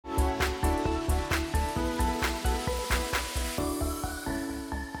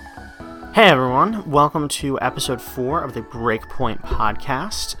Hey everyone, welcome to episode 4 of the Breakpoint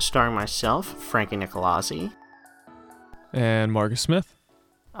podcast, starring myself, Frankie Nicolazzi. And Marcus Smith.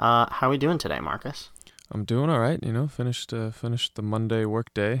 How are we doing today, Marcus? I'm doing all right, finished the Monday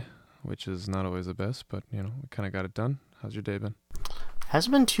work day, which is not always the best, but, we kind of got it done. How's your day been?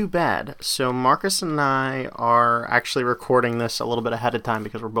 Hasn't been too bad. So Marcus and I are actually recording this a little bit ahead of time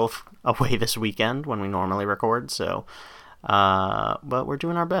because we're both away this weekend when we normally record, so... but we're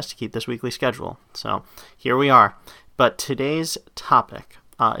doing our best to keep this weekly schedule. So here we are. But today's topic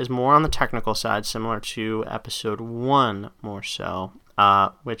is more on the technical side, similar to episode 1 more so,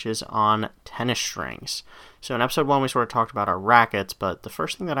 which is on tennis strings. So in episode 1, we sort of talked about our rackets, but the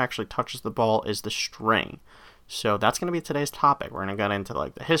first thing that actually touches the ball is the string. So that's going to be today's topic. We're going to get into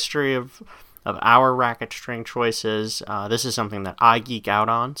the history of our racket string choices. This is something that I geek out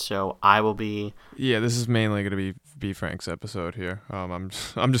on, so I will be... Yeah, this is mainly going to be Frank's episode here. I'm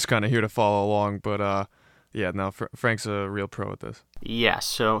just kind of here to follow along, but Frank's a real pro at this. Yeah,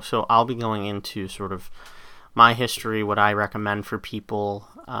 so I'll be going into sort of my history, what I recommend for people,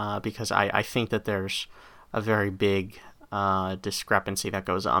 because I think that there's a very big discrepancy that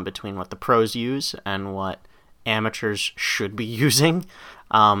goes on between what the pros use and what amateurs should be using,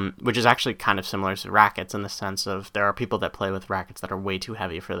 which is actually kind of similar to rackets in the sense of there are people that play with rackets that are way too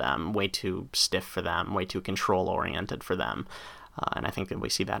heavy for them, way too stiff for them, way too control-oriented for them. And I think that we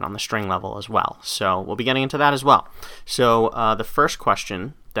see that on the string level as well. So we'll be getting into that as well. So the first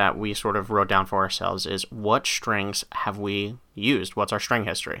question that we sort of wrote down for ourselves is, what strings have we used? What's our string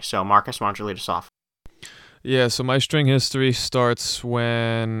history? So Marcus, why don't you lead us off? Yeah, so my string history starts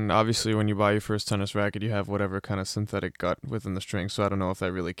when you buy your first tennis racket, you have whatever kind of synthetic gut within the string, so I don't know if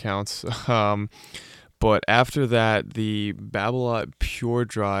that really counts. But after that, the Babolat Pure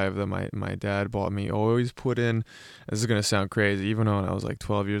Drive that my dad bought me always put in, this is going to sound crazy, even though I was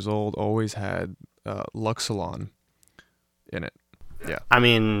 12 years old, always had Luxilon in it. Yeah. I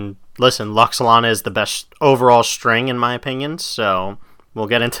mean, listen, Luxilon is the best overall string in my opinion, so we'll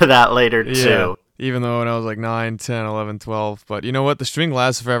get into that later too. Yeah. Even though when I was 9, 10, 11, 12. But you know what? The string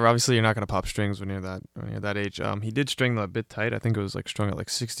lasts forever. Obviously, you're not going to pop strings when you're that age. He did string a bit tight. I think it was strung at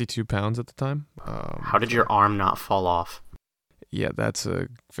 62 pounds at the time. How did your arm not fall off? Yeah, that's a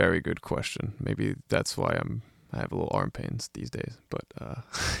very good question. Maybe that's why I have a little arm pains these days. But,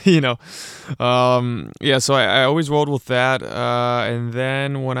 so I always rolled with that. And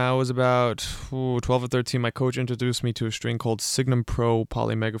then when I was about 12 or 13, my coach introduced me to a string called Signum Pro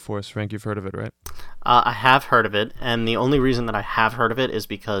Poly Megaforce. Frank, you've heard of it, right? I have heard of it, and the only reason that I have heard of it is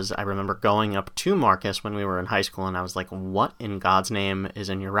because I remember going up to Marcus when we were in high school, and I was like, what in God's name is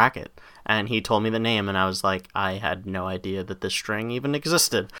in your racket? And he told me the name, and I was like, I had no idea that this string even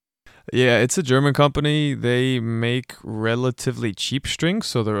existed. Yeah, it's a German company. They make relatively cheap strings,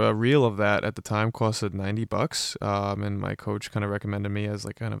 so a reel of that at the time costed $90. And my coach kind of recommended me as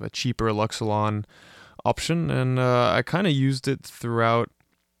kind of a cheaper Luxilon option, and I kind of used it throughout.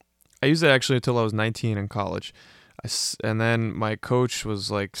 I used it actually until I was 19 in college, and then my coach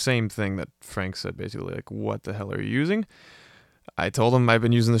was same thing that Frank said, basically what the hell are you using? I told him I've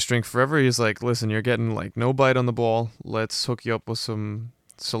been using the string forever. He's like, listen, you're getting no bite on the ball. Let's hook you up with some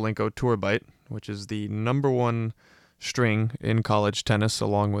Solinco Tour Bite, which is the number one string in college tennis,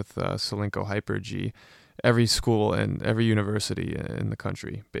 along with Solinco Hyper G. Every school and every university in the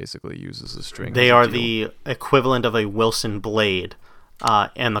country basically uses the string. They are the equivalent of a Wilson Blade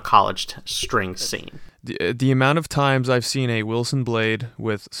in the college string scene. The amount of times I've seen a Wilson Blade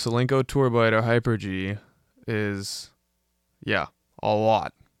with Solinco Tour Bite or Hyper G is, a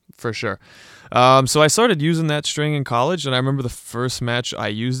lot. For sure. So I started using that string in college, and I remember the first match I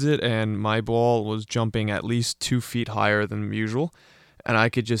used it, and my ball was jumping at least 2 feet higher than usual, and I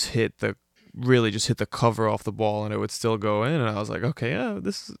could just hit the cover off the ball, and it would still go in, and I was like, okay,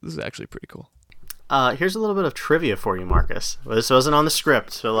 this is actually pretty cool. Here's a little bit of trivia for you, Marcus. This wasn't on the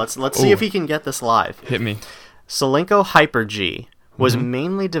script, so let's see if you can get this live. Hit me. Solinco Hyper G was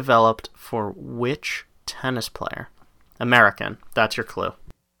mainly developed for which tennis player? American. That's your clue.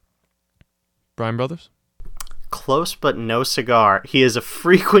 Bryan Brothers? Close, but no cigar. He is a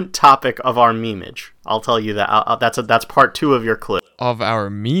frequent topic of our memeage. I'll tell you that. That's part 2 of your clue. Of our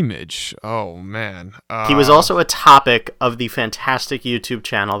memeage? Oh, man. He was also a topic of the fantastic YouTube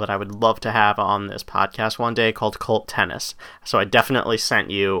channel that I would love to have on this podcast one day called Cult Tennis. So I definitely sent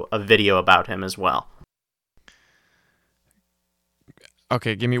you a video about him as well.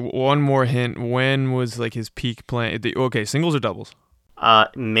 Okay, give me one more hint. When was his peak playing? Okay, singles or doubles?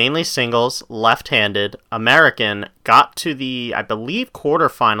 Mainly singles, left-handed, American, got to the, I believe,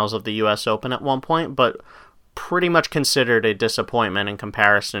 quarterfinals of the U.S. Open at one point, but pretty much considered a disappointment in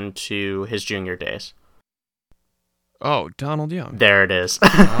comparison to his junior days. Oh, Donald Young. There it is.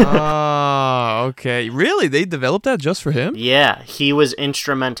 Ah, okay. Really? They developed that just for him? Yeah, he was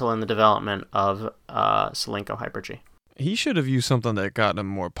instrumental in the development of Solinco Hyper-G. He should have used something that got him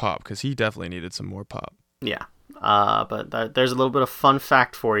more pop, because he definitely needed some more pop. Yeah. But there's a little bit of fun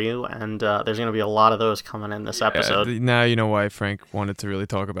fact for you, and there's going to be a lot of those coming in this episode. Now you know why Frank wanted to really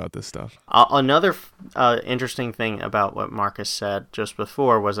talk about this stuff. Another interesting thing about what Marcus said just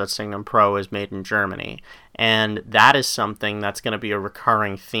before was that Signum Pro is made in Germany, and that is something that's going to be a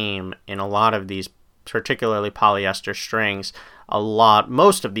recurring theme in a lot of these, particularly polyester strings.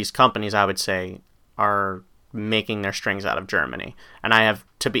 Most of these companies, I would say, are making their strings out of Germany. And I have,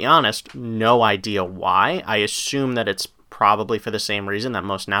 to be honest, no idea why. I assume that it's probably for the same reason that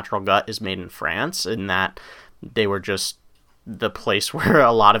most natural gut is made in France, in that they were just the place where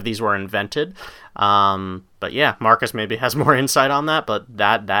a lot of these were invented. But yeah, Marcus maybe has more insight on that, but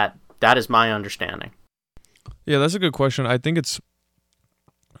that is my understanding. Yeah, that's a good question. I think it's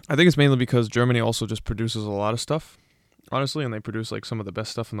mainly because Germany also just produces a lot of stuff, honestly, and they produce like some of the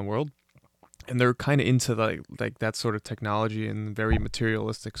best stuff in the world. And they're kind of into like that sort of technology and very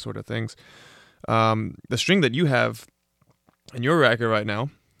materialistic sort of things. The string that you have in your racket right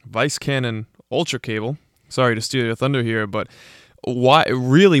now, Vice Cannon Ultra Cable. Sorry to steal your thunder here, but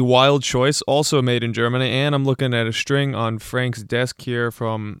really wild choice. Also made in Germany. And I'm looking at a string on Frank's desk here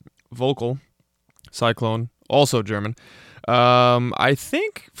from Vocal Cyclone, also German. I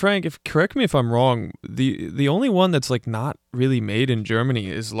think, Frank, correct me if I'm wrong, the only one that's like not really made in Germany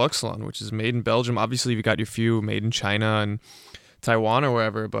is Luxilon, which is made in Belgium. Obviously, you've got your few made in China and Taiwan or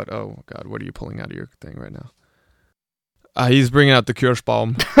wherever, but oh god, what are you pulling out of your thing right now? He's bringing out the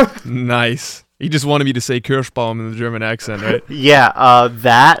Kirschbaum. Nice. He just wanted me to say Kirschbaum in the German accent, right? Yeah,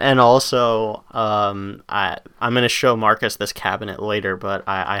 that, and also I'm going to show Marcus this cabinet later, but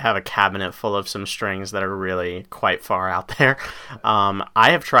I have a cabinet full of some strings that are really quite far out there.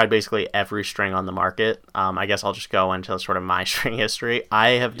 I have tried basically every string on the market. I guess I'll just go into sort of my string history.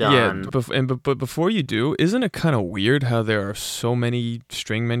 I have done... Yeah, but before you do, isn't it kind of weird how there are so many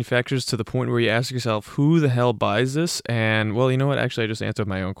string manufacturers to the point where you ask yourself, who the hell buys this? And, well, you know what? Actually, I just answered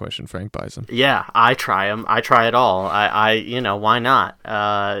my own question. Frank buys them. Yeah, I try them. I try it all. Why not?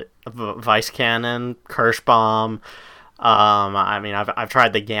 Vice Cannon, Kirschbaum. I've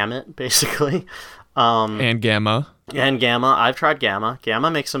tried the gamut basically. And Gamma. And Gamma. I've tried Gamma.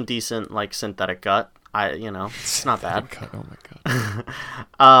 Gamma makes some decent like synthetic gut. It's not bad. Oh my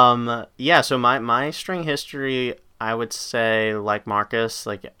god. Yeah. So my string history, I would say, like Marcus,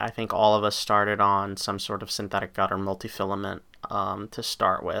 like I think all of us started on some sort of synthetic gut or multifilament to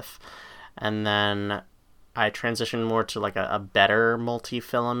start with. And then I transitioned more to like a better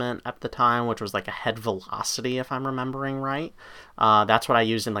multi-filament at the time, which was like a Head Velocity, if I'm remembering right. That's what I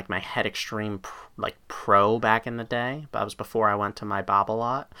used in like my Head Extreme Pro back in the day. That was before I went to my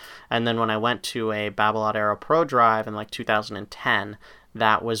Babolat. And then when I went to a Babolat Aero Pro Drive in like 2010,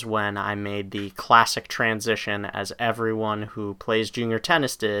 that was when I made the classic transition, as everyone who plays junior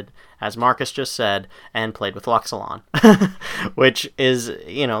tennis did, as Marcus just said, and played with Luxilon. Which is,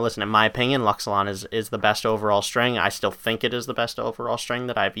 listen, in my opinion, Luxilon is the best overall string. I still think it is the best overall string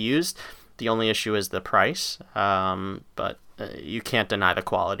that I've used. The only issue is the price, but you can't deny the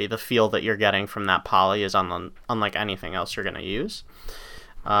quality. The feel that you're getting from that poly is unlike anything else you're going to use.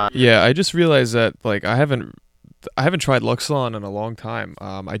 Yeah, I just realized that like I haven't tried Luxilon in a long time.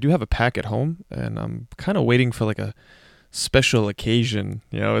 I do have a pack at home, and I'm kind of waiting for like a special occasion.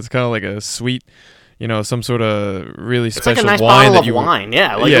 It's kind of like a sweet, some sort of really special like a nice wine bottle of wine.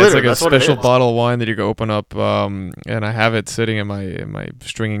 Yeah, it's like a special bottle of wine that you can open up. And I have it sitting in my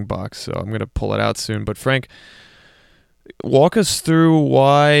stringing box, so I'm gonna pull it out soon. But Frank, walk us through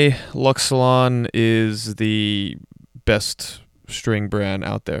why Luxilon is the best string brand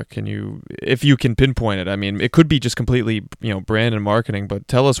out there. If you can pinpoint it? I mean, it could be just completely brand and marketing, but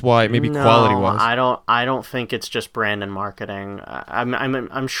tell us why. Maybe quality wise. I don't think it's just brand and marketing.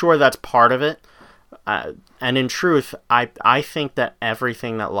 I'm sure that's part of it. And in truth, I think that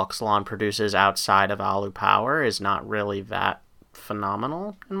everything that Luxilon produces outside of Alu Power is not really that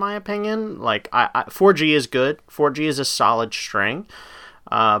phenomenal, in my opinion. Like 4G is good. 4G is a solid string.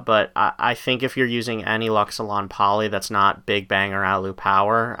 But I think if you're using any Luxilon poly that's not Big Bang or Alu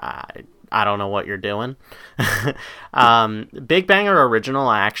Power, I don't know what you're doing. Big Bang or Original,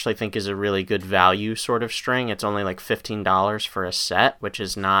 I actually think is a really good value sort of string. It's only like $15 for a set, which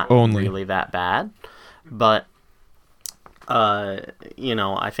is not really that bad. But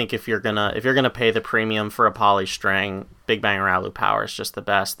I think if you're gonna pay the premium for a poly string, Big Bang Ralu Power is just the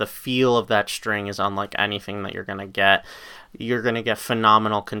best. The feel of that string is unlike anything that you're gonna get. You're gonna get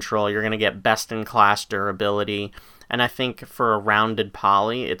phenomenal control. You're gonna get best in class durability. And I think for a rounded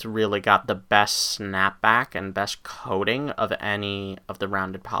poly, it's really got the best snapback and best coating of any of the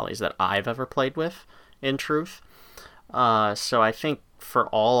rounded polys that I've ever played with, in truth. So I think for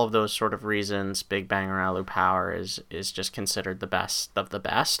all of those sort of reasons, Big Bang Ralu Power is just considered the best of the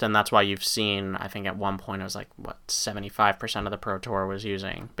best. And that's why you've seen, I think at one point it was 75% of the Pro Tour was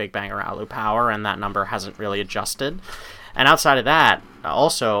using Big Bang Ralu Power, and that number hasn't really adjusted. And outside of that,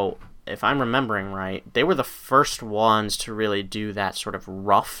 also, if I'm remembering right, they were the first ones to really do that sort of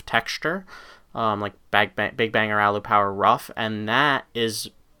rough texture, like Big Bang Ralu Power rough, and that is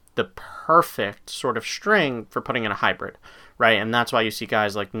the perfect sort of string for putting in a hybrid, right? And that's why you see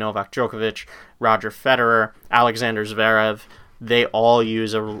guys like Novak Djokovic, Roger Federer, Alexander Zverev, they all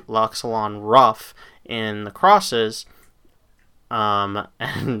use a Luxilon rough in the crosses,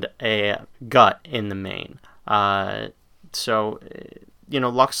 and a gut in the main.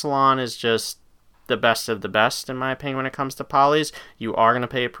 Luxilon is just the best of the best, in my opinion, when it comes to polys. You are going to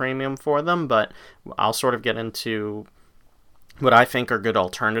pay a premium for them, but I'll sort of get into what I think are good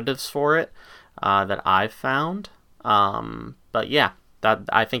alternatives for it that I've found. But yeah,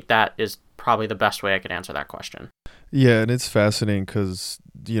 I think that is probably the best way I could answer that question. Yeah, and it's fascinating because,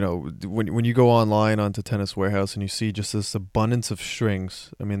 when you go online onto Tennis Warehouse and you see just this abundance of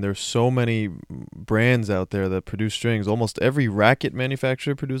strings. I mean, there's so many brands out there that produce strings. Almost every racket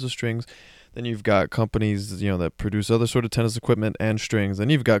manufacturer produces strings. Then you've got companies, that produce other sort of tennis equipment and strings. Then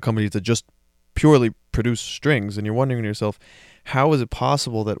you've got companies that just purely produce strings. And you're wondering to yourself, how is it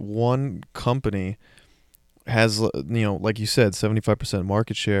possible that one company has, like you said, 75%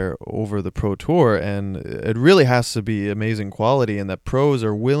 market share over the Pro Tour, and it really has to be amazing quality, and that pros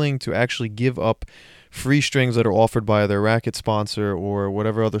are willing to actually give up free strings that are offered by their racket sponsor or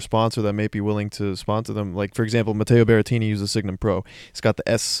whatever other sponsor that may be willing to sponsor them. Like, for example, Matteo Berrettini uses Signum Pro. He's got the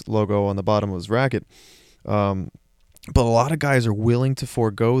S logo on the bottom of his racket. But a lot of guys are willing to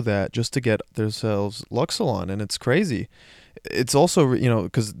forego that just to get themselves Luxilon, and it's crazy. It's also,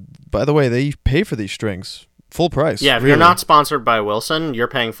 because, by the way, they pay for these strings full price. Yeah, if you're not sponsored by Wilson, you're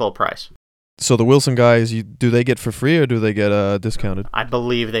paying full price. So the Wilson guys, do they get for free or do they get discounted? I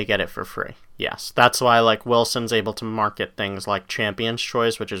believe they get it for free. Yes, that's why Wilson's able to market things like Champion's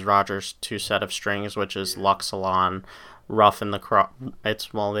Choice, which is Roger's 2 set of strings, which is Luxilon rough in the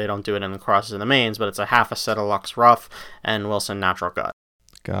they don't do it in the crosses and the mains, but it's a half a set of Lux rough and Wilson natural gut.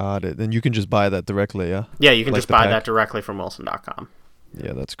 Got it. And you can just buy that directly, yeah? Yeah, you can just buy that directly from Wilson.com.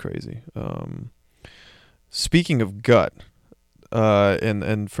 Yeah, that's crazy. Speaking of gut,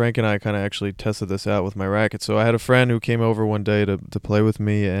 and Frank and I kind of actually tested this out with my racket. So I had a friend who came over one day to play with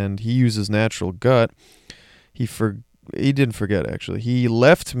me, and he uses natural gut. He didn't forget, actually. He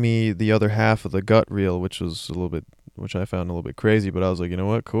left me the other half of the gut reel, which I found a little bit crazy, but I was like, you know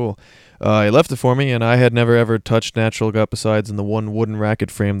what, cool. He left it for me, and I had never ever touched natural gut besides in the one wooden racket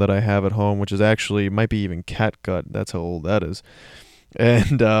frame that I have at home, which is actually, might be even cat gut. That's how old that is.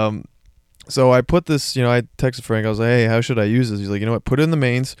 And so I put this, I texted Frank, I was like, hey, how should I use this? He's like, you know what, put it in the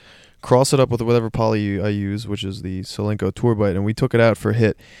mains, cross it up with whatever poly I use, which is the Solinco Tour Bite, and we took it out for a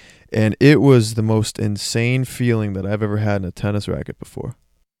hit. And it was the most insane feeling that I've ever had in a tennis racket before.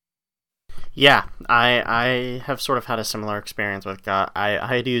 Yeah, I have sort of had a similar experience with gut. I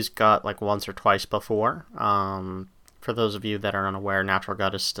had used gut once or twice before. For those of you that are unaware, natural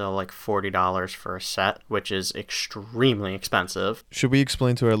gut is still $40 for a set, which is extremely expensive. Should we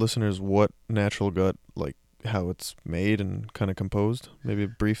explain to our listeners what natural gut, how it's made and kind of composed? Maybe a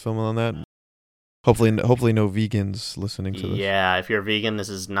brief film on that. Hopefully no vegans listening to this. Yeah, if you're vegan, this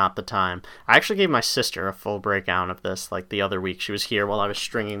is not the time. I actually gave my sister a full breakdown of this the other week. She was here while I was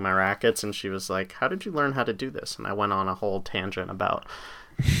stringing my rackets, and she was like, how did you learn how to do this? And I went on a whole tangent about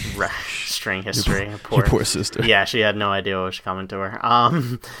string history. Your poor sister. Yeah, she had no idea what was coming to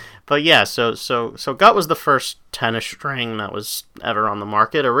her. But yeah, so gut was the first tennis string that was ever on the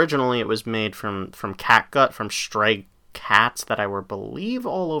market. Originally, it was made from cat gut, from stray cats that I believe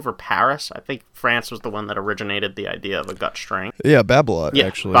all over Paris. I think France was the one that originated the idea of a gut string. Yeah, Babolat,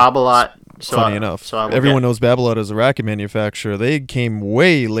 actually. Babolat. Funny enough. Everyone knows Babolat as a racket manufacturer. They came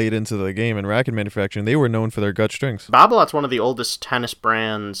way late into the game in racket manufacturing. They were known for their gut strings. Babolat's one of the oldest tennis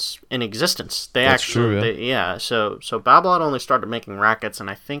brands in existence. That's true, yeah. So Babolat only started making rackets in,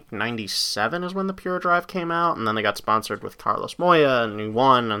 I think, 97 is when the Pure Drive came out, and then they got sponsored with Carlos Moya, and he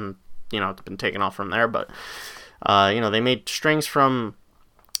won, and, it's been taken off from there, but... they made strings from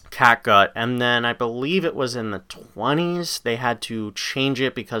catgut, and then I believe it was in the 20s they had to change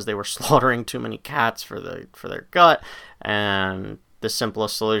it because they were slaughtering too many cats for their gut, and the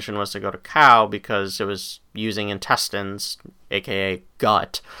simplest solution was to go to cow because it was using intestines, aka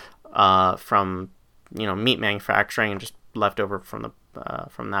gut, from meat manufacturing and just leftover from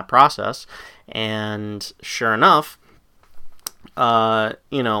that process. And sure enough,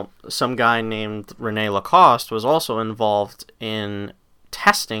 some guy named Rene Lacoste was also involved in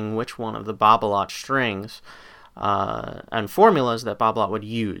testing which one of the Babolat strings and formulas that Babolat would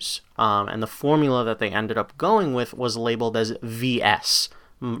use. And the formula that they ended up going with was labeled as VS,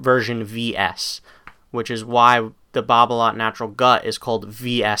 version VS, which is why the Babolat natural gut is called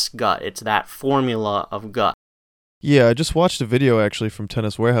VS gut. It's that formula of gut. Yeah, I just watched a video actually from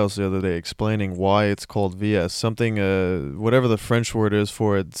Tennis Warehouse the other day explaining why it's called VS. Something, whatever the French word is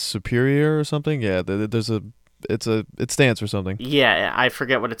for it, superior or something. Yeah, it stands for something. Yeah, I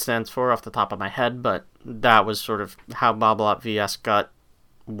forget what it stands for off the top of my head, but that was sort of how Babolat VS gut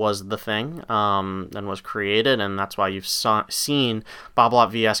was the thing, and was created, and that's why you've seen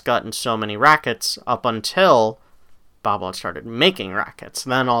Babolat VS gut in so many rackets up until Babolat started making rackets.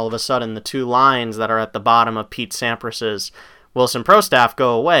 Then all of a sudden the two lines that are at the bottom of Pete Sampras's Wilson Pro Staff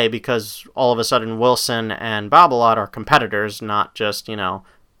go away because all of a sudden Wilson and Babolat are competitors, not just,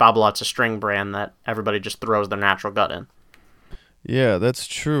 Babolat's a string brand that everybody just throws their natural gut in. Yeah, that's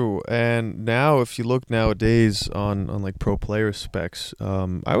true. And now if you look nowadays on like pro player specs,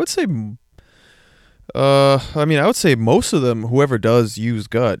 I would say most of them, whoever does use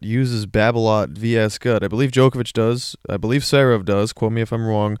gut, uses Babolat VS gut. I believe Djokovic does. I believe Serov does. Quote me if I'm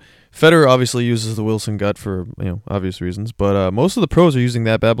wrong. Federer obviously uses the Wilson gut for obvious reasons. But most of the pros are using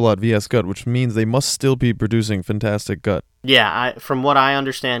that Babolat VS gut, which means they must still be producing fantastic gut. Yeah, from what I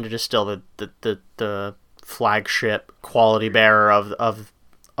understand, it is still the flagship quality bearer of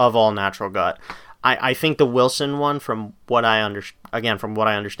all natural gut. I think the Wilson one, from what I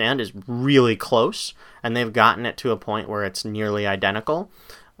understand, is really close, and they've gotten it to a point where it's nearly identical.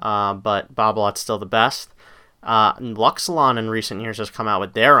 But Babolat's still the best. Luxolon in recent years has come out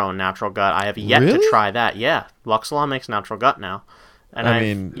with their own natural gut. I have yet to try that. Yeah, Luxolon makes natural gut now, and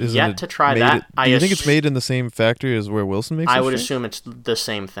I've yet to try that. Do you think it's made in the same factory as where Wilson makes it? I would assume it's the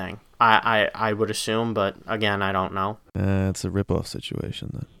same thing. I would assume, but again, I don't know. It's a rip-off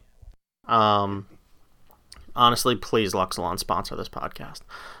situation then. Honestly, please, Luxolon, sponsor this podcast.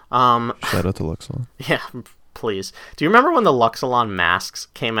 Shout out to Luxolon. Yeah, please. Do you remember when the Luxolon masks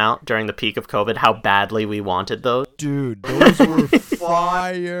came out during the peak of COVID, how badly we wanted those? Dude, those were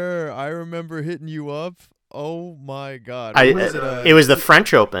fire. I remember hitting you up. Oh my God. It was the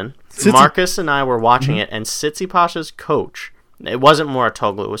French Open. Marcus and I were watching it, and Tsitsipas's coach, it wasn't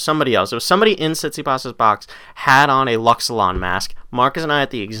Mouratoglou, it was somebody else. It was somebody in Tsitsipas's box, had on a Luxolon mask. Marcus and I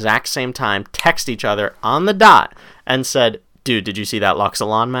at the exact same time text each other on the dot and said, dude, did you see that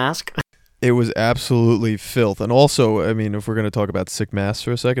Luxolon mask? It was absolutely filth. And also, I mean, if we're going to talk about sick masks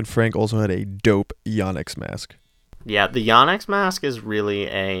for a second, Frank also had a dope Yonex mask. Yeah, the Yonex mask is really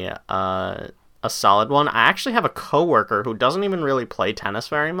a solid one. I actually have a coworker who doesn't even really play tennis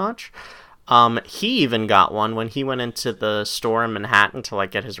very much. He even got one when he went into the store in Manhattan to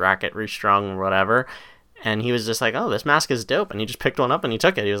get his racket restrung or whatever, and he was just like, "Oh, this mask is dope," and he just picked one up and he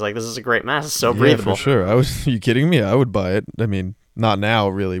took it. He was like, "This is a great mask. It's so breathable." Yeah, for sure. Are you kidding me? I would buy it. I mean, not now,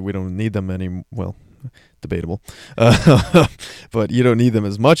 really. We don't need them any. Well, debatable, but you don't need them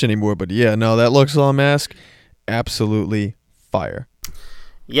as much anymore. But yeah, no, that Luxolon mask, absolutely fire.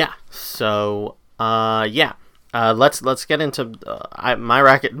 Yeah. So, yeah. Let's get into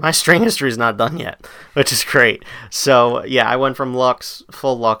my string history is not done yet, which is great. So yeah, I went from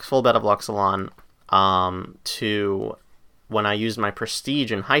full bed of Luxolon, to when I used my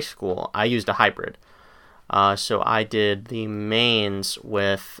Prestige in high school, I used a hybrid. So I did the mains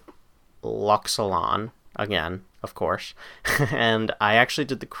with Luxolon again, of course, and I actually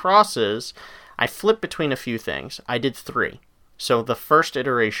did the crosses. I flipped between a few things. I did 3. So the first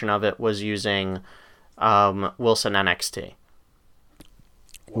iteration of it was using Wilson NXT.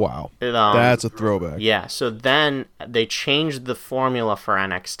 Wow. That's a throwback. Yeah, so then they changed the formula for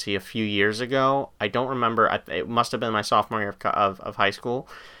NXT a few years ago. I don't remember. It must have been my sophomore year of high school.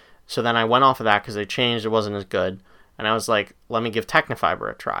 So then I went off of that because they changed. It wasn't as good. And I was like, let me give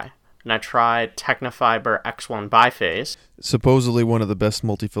Technofiber a try. And I tried Technofiber X1 Biphase. Supposedly one of the best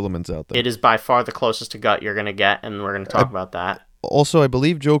multifilaments out there. It is by far the closest to gut you're going to get, and we're going to talk about that. Also, I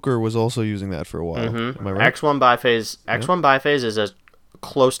believe Joker was also using that for a while. Mm-hmm. Am I right? X1 Biphase is as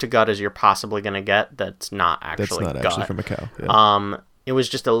close to gut as you're possibly going to get. That's not actually gut. From a cow. Yeah. It was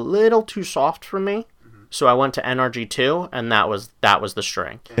just a little too soft for me. So I went to NRG2, and that was the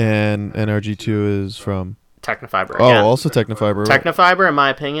string. And NRG2 is from Technofiber Oh, again. also Technofiber. Technofiber, in my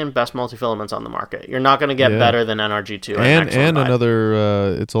opinion, best multifilaments on the market. You're not going to get better than NRG2 and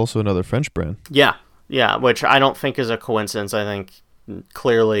another. It's also another French brand. Yeah, which I don't think is a coincidence. I think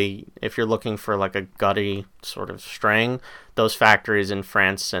clearly, if you're looking for like a gutty sort of string, those factories in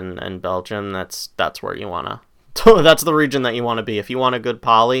France and Belgium, that's where you want to. That's the region that you want to be. If you want a good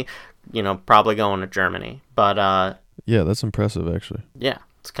poly, probably going to Germany. But yeah, that's impressive actually. Yeah,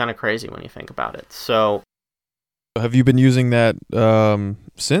 it's kind of crazy when you think about it. So. Have you been using that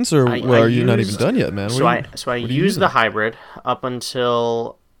since, or are you not even done yet, man? I used the hybrid up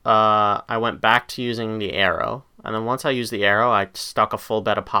until I went back to using the Aero, and then once I used the Aero, I stuck a full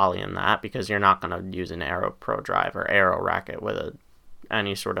bed of poly in that because you're not going to use an Aero Pro Drive or Aero racket with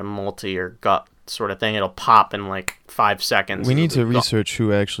any sort of multi or gut sort of thing. It'll pop in like 5 seconds. We need to research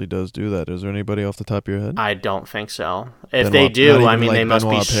who actually does do that. Is there anybody off the top of your head? I don't think so. If they do, I mean, they must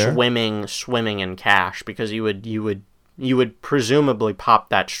be swimming in cash, because you would presumably pop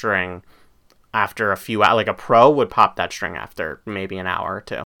that string after a few hours. Like a pro would pop that string after maybe an hour or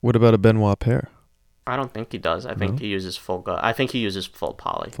two. What about a Benoit pair? I don't think he does. I think he uses full gut. I think he uses full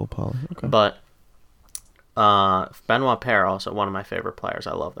poly. Full poly. Okay. But Benoit Paire, also one of my favorite players.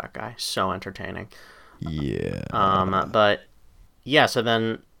 I love that guy. So entertaining. Yeah. But yeah, so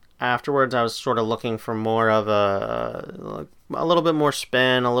then afterwards I was sort of looking for more of a little bit more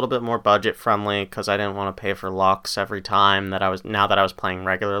spin, a little bit more budget friendly, because I didn't want to pay for Lux every time now that I was playing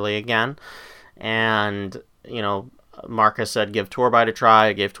regularly again. And, Marcus said, give Torbite a try.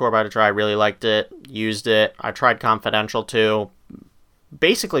 I gave Torbite a try. Really liked it. Used it. I tried Confidential too.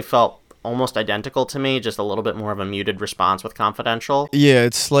 Basically felt almost identical to me, just a little bit more of a muted response with Confidential. Yeah,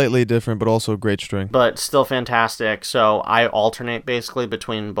 it's slightly different, but also a great string. But still fantastic. So I alternate basically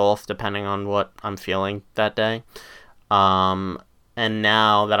between both depending on what I'm feeling that day. And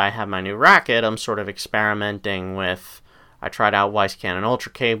now that I have my new racket, I'm sort of experimenting with... I tried out Weiss Cannon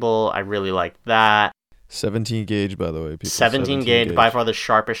Ultra Cable. I really liked that. 17 gauge, by the way, people. 17 gauge, by far the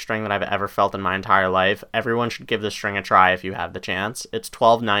sharpest string that I've ever felt in my entire life. Everyone should give this string a try if you have the chance. It's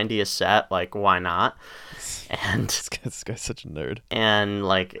 $12.90 a set, like, why not? And this guy's such a nerd. And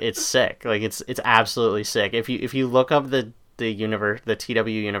like, it's sick. Like, it's absolutely sick. If you look up the TW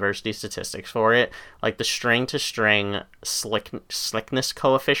University statistics for it, like the string to string slickness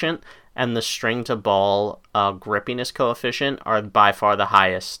coefficient and the string to ball grippiness coefficient are by far the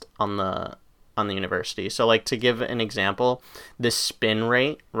highest on the university. So, like, to give an example, the spin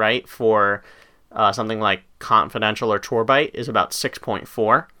rate, right, for something like Confidential or Torbite is about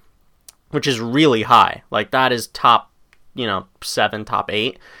 6.4, which is really high. Like, that is top, 7, top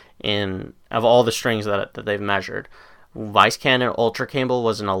 8 of all the strings that they've measured. Weiss Cannon Ultra Cable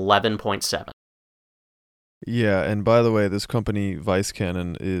was an 11.7. Yeah, and by the way, this company, Weiss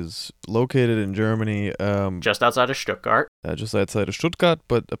Cannon, is located in Germany. Just outside of Stuttgart. Just outside of Stuttgart,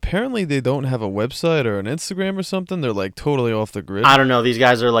 but apparently they don't have a website or an Instagram or something. They're like totally off the grid. I don't know. These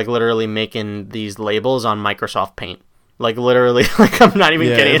guys are like literally making these labels on Microsoft Paint. Like, literally, like, I'm not even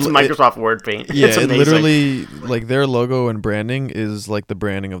kidding. It's Microsoft Word Paint. Yeah, it's amazing. It literally, like, their logo and branding is like the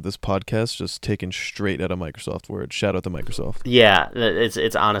branding of this podcast, just taken straight out of Microsoft Word. Shout out to Microsoft. Yeah,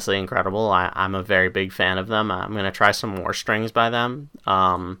 it's honestly incredible. I'm a very big fan of them. I'm going to try some more strings by them.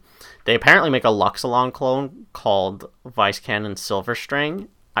 They apparently make a Luxilon clone called Weiss Cannon Silver String.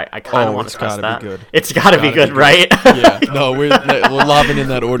 I kind of want to test that. It's got to be good, right? Yeah. No, we're lobbing in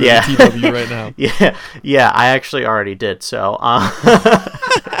that order to TW right now. Yeah. I actually already did. So,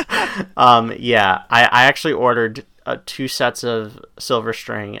 yeah, I actually ordered 2 sets of Silver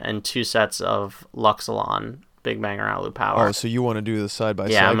String and 2 sets of Luxilon Big Bang Around Loop Power. Oh, so you want to do the side by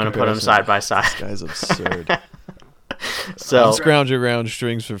side? Yeah, I'm going to put them side by side. This guy's absurd. So scrounge around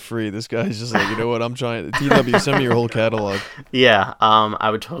strings for free. This guy's just like, you know what? I'm trying. TW, send me your whole catalog. Yeah,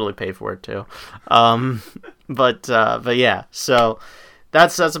 I would totally pay for it too. But yeah. So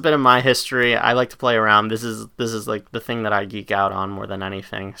that's a bit of my history. I like to play around. This is like the thing that I geek out on more than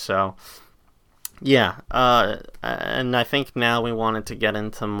anything. So yeah. And I think now we wanted to get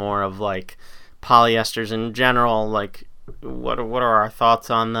into more of like polyesters in general. Like, what are our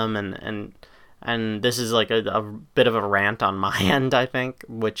thoughts on them and this is like a bit of a rant on my end, I think,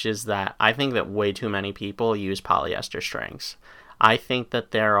 which is that I think that way too many people use polyester strings. I think that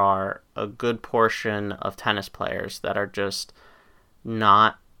there are a good portion of tennis players that are just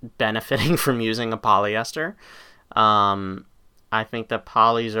not benefiting from using a polyester. I think that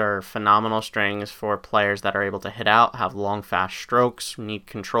polys are phenomenal strings for players that are able to hit out, have long, fast strokes, need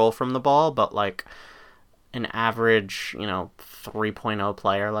control from the ball, but like, an average, 3.0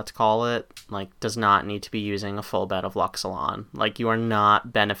 player, let's call it, like, does not need to be using a full bed of Luxolon. Like, you are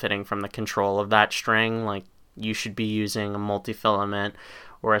not benefiting from the control of that string. Like, you should be using a multi-filament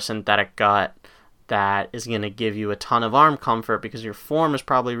or a synthetic gut that is going to give you a ton of arm comfort, because your form is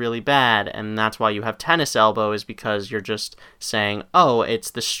probably really bad, and that's why you have tennis elbow, is because you're just saying, oh, it's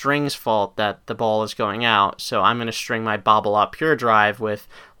the string's fault that the ball is going out, so I'm going to string my Babolat Pure Drive with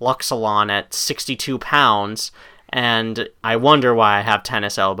Luxolon at 62 pounds, and I wonder why I have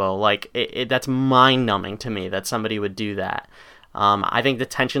tennis elbow. Like, that's mind-numbing to me that somebody would do that. I think the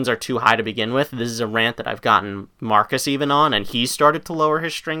tensions are too high to begin with. This is a rant that I've gotten Marcus even on, and he started to lower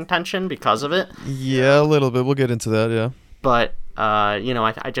his string tension because of it. Yeah, a little bit. We'll get into that, yeah. But,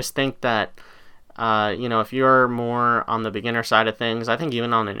 I just think that, if you're more on the beginner side of things, I think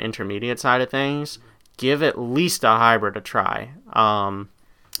even on an intermediate side of things, give at least a hybrid a try.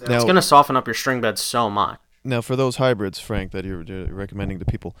 It's going to soften up your string bed so much. Now, for those hybrids, Frank, that you're recommending to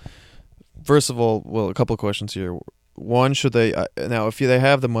people, first of all, well, a couple of questions here. One, should they now if they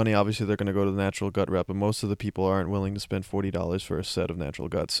have the money, obviously they're going to go to the natural gut rep, but most of the people aren't willing to spend $40 for a set of natural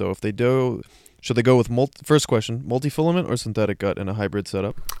guts. So if they do, should they go with first question, multi-filament or synthetic gut in a hybrid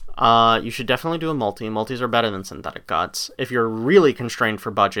setup? You should definitely do a multi. Multis are better than synthetic guts. If you're really constrained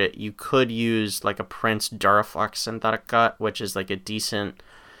for budget, you could use like a Prince Duraflex synthetic gut, which is like a decent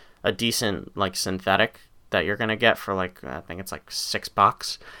like synthetic that you're going to get for like, I think it's like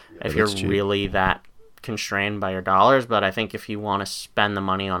 $6 if you're cheap. Really that constrained by your dollars. But I think if you want to spend the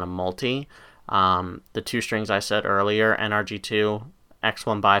money on a multi, the two strings I said earlier, NRG2,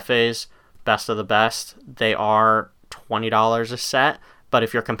 X1 biphase, best of the best, they are $20 a set, but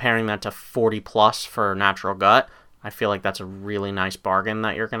if you're comparing that to 40 plus for natural gut, I feel like that's a really nice bargain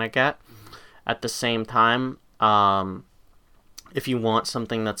that you're going to get. At the same time, if you want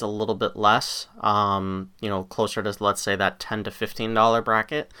something that's a little bit less, closer to, let's say, that $10 to $15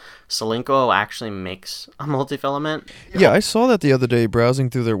 bracket, Solinco actually makes a multifilament. Yeah, I saw that the other day browsing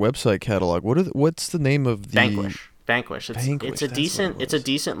through their website catalog. What's the name of the... Vanquish. It's a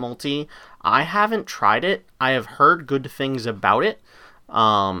decent multi. I haven't tried it. I have heard good things about it.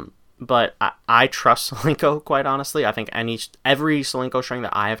 But I trust Solinco, quite honestly. I think every Solinco string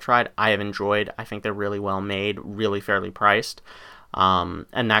that I have tried, I have enjoyed. I think they're really well made, really fairly priced.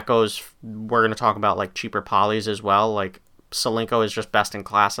 And that goes, we're going to talk about like cheaper polys as well. Like Solinco is just best in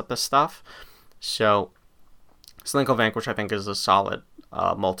class at this stuff. So Solinco Vanquish, I think, is a solid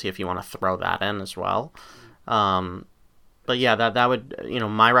multi if you want to throw that in as well. But yeah, that would,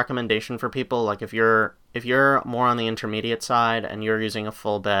 my recommendation for people, like if you're more on the intermediate side and you're using a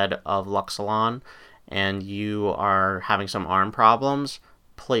full bed of Luxolon and you are having some arm problems,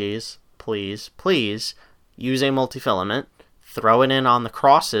 please use a multifilament. Throw it in on the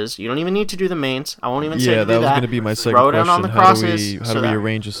crosses. You don't even need to do the mains. I won't even say to do that. Yeah, that was going to be my second question. Throw it in on the crosses. How do we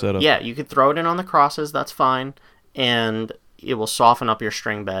arrange a setup? Yeah, you could throw it in on the crosses. That's fine. And it will soften up your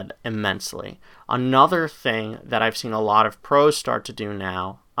string bed immensely. Another thing that I've seen a lot of pros start to do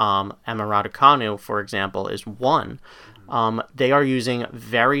now, Emma Raducanu, for example, is one. They are using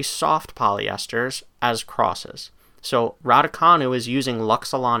very soft polyesters as crosses. So Raducanu is using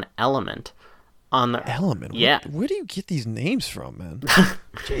Luxolon Element on the Element. Yeah. Where do you get these names from, man?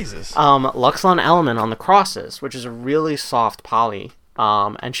 Jesus. Luxolon Element on the crosses, which is a really soft poly,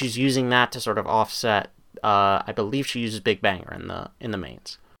 and she's using that to sort of offset. I believe she uses Big Banger in the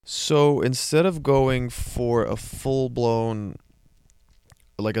mains. So instead of going for a full blown,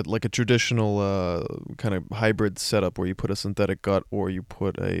 like a traditional kind of hybrid setup where you put a synthetic gut or you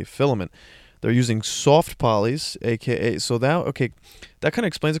put a filament, they're using soft polys, aka. So now, okay, that kind of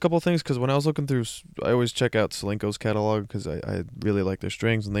explains a couple of things, because when I was looking through, I always check out Solinco's catalog because I really like their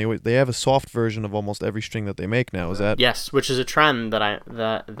strings, and they have a soft version of almost every string that they make now. Is that? Yes, which is a trend that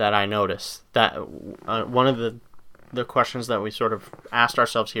I noticed. That one of the questions that we sort of asked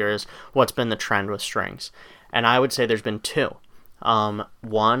ourselves here is, what's been the trend with strings? And I would say there's been two.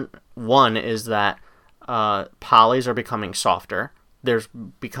 One is that polys are becoming softer. There's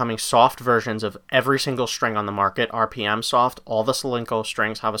becoming soft versions of every single string on the market, RPM soft. All the Solinco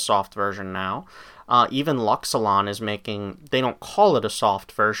strings have a soft version now. Even Luxolon is making, they don't call it a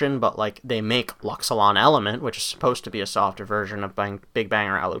soft version, but like they make Luxolon Element, which is supposed to be a softer version of Big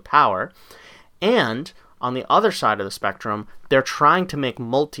Banger Alu Power. And on the other side of the spectrum, they're trying to make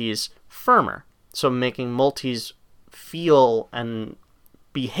multis firmer. So making multis feel and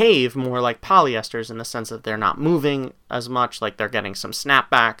behave more like polyesters in the sense that they're not moving as much, like they're getting some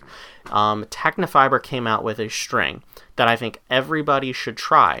snapback. Technifiber came out with a string that I think everybody should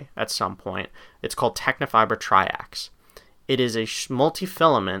try at some point. It's called Technifiber Triax. it is a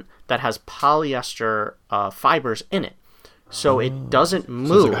multi-filament that has polyester fibers in it. So it doesn't move.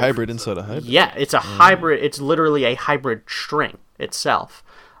 So it's like a hybrid inside a hybrid? Yeah, it's a hybrid. It's literally a hybrid string itself.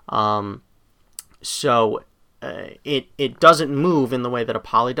 So it doesn't move in the way that a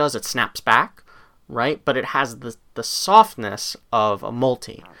poly does. It snaps back, right? But it has the softness of a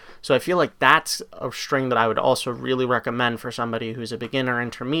multi. So I feel like that's a string that I would also really recommend for somebody who's a beginner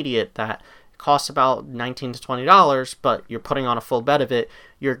intermediate, that costs about $19 to $20, but you're putting on a full bed of it.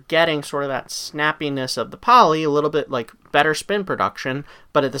 You're getting sort of that snappiness of the poly, a little bit like better spin production,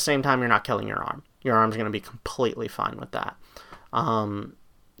 but at the same time, you're not killing your arm. Your arm's going to be completely fine with that.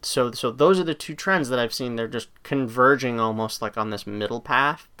 So those are the two trends that I've seen. They're just converging almost like on this middle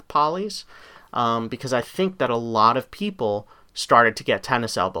path, the polys, because I think that a lot of people started to get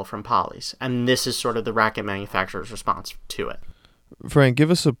tennis elbow from polys, and this is sort of the racket manufacturer's response to it. Frank, give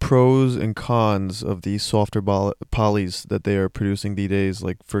us the pros and cons of these softer polys that they are producing these days.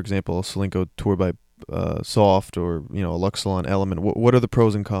 Like, for example, a Solinco Tour by Soft, or a Luxilon Element. What are the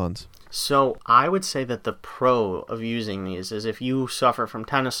pros and cons? So I would say that the pro of using these is if you suffer from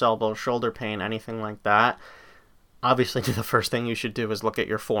tennis elbow, shoulder pain, anything like that, obviously the first thing you should do is look at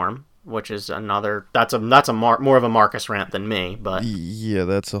your form, which is more of a Marcus rant than me, but yeah,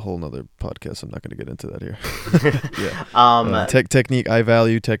 that's a whole nother podcast. I'm not going to get into that here. Yeah. Technique. I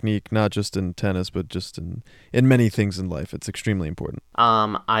value technique, not just in tennis, but just in many things in life. It's extremely important.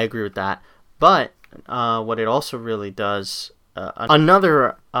 I agree with that. But what it also really does,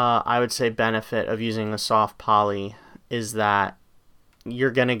 another I would say benefit of using a soft poly is that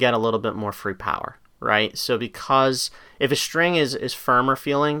you're going to get a little bit more free power. Right? So because if a string is firmer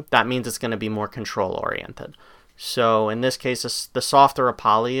feeling, that means it's going to be more control oriented. So in this case, the softer a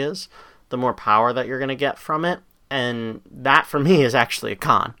poly is, the more power that you're going to get from it. And that for me is actually a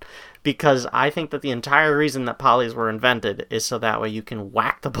con, because I think that the entire reason that polys were invented is so that way you can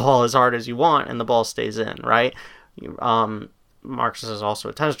whack the ball as hard as you want and the ball stays in, right? Marcus is also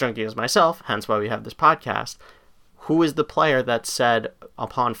a tennis junkie as myself, hence why we have this podcast. Who is the player that said,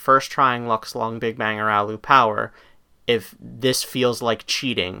 upon first trying Luxilon Big Bang or Alu Power, if this feels like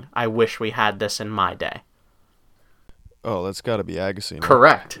cheating, I wish we had this in my day? Oh, that's got to be Agassi. Right?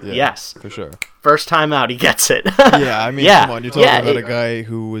 Correct. Yeah, yes. For sure. First time out, he gets it. Yeah, I mean, come on. You're talking about a guy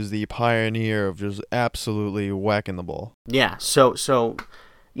who was the pioneer of just absolutely whacking the ball. Yeah. So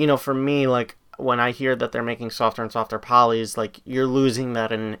for me, like, when I hear that they're making softer and softer polys, like, you're losing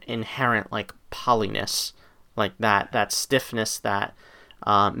that inherent, like, polyness. Like that stiffness that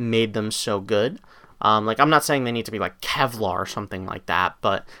made them so good. Like, I'm not saying they need to be like Kevlar or something like that,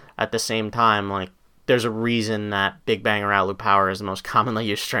 but at the same time, like, there's a reason that Big Bang or Alu Power is the most commonly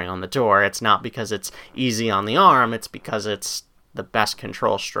used string on the tour. It's not because it's easy on the arm, it's because it's the best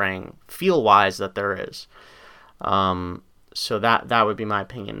control string feel-wise that there is. So that would be my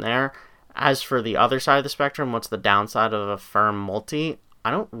opinion there. As for the other side of the spectrum, what's the downside of a firm multi? I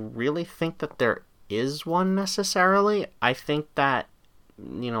don't really think that there is one necessarily. I think that,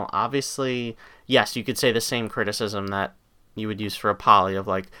 obviously, yes, you could say the same criticism that you would use for a poly of,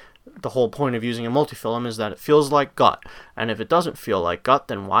 like, the whole point of using a multifilm is that it feels like gut. And if it doesn't feel like gut,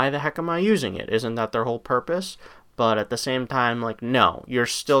 then why the heck am I using it? Isn't that their whole purpose? But at the same time, like, no, you're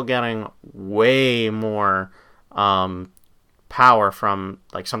still getting way more power from,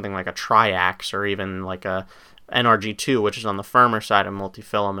 like, something like a Triax or even like a NRG2, which is on the firmer side of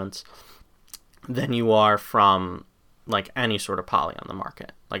multifilaments, than you are from, like, any sort of poly on the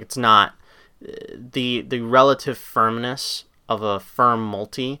market. Like, it's not the relative firmness of a firm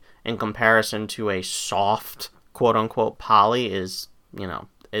multi in comparison to a soft quote unquote poly is,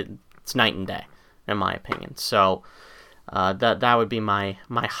 it's night and day in my opinion. So that would be my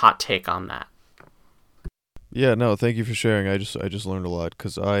hot take on that. Yeah, no, thank you for sharing. I just learned a lot,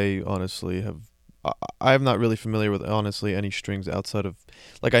 because I honestly I'm not really familiar with, honestly, any strings outside of,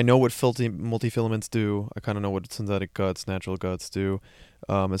 like, I know what multifilaments do. I kind of know what synthetic guts, natural guts do.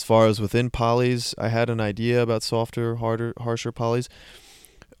 As far as within polys, I had an idea about softer, harsher polys.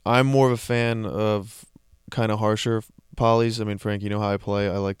 I'm more of a fan of kind of harsher polys. I mean, Frank, you know how I play.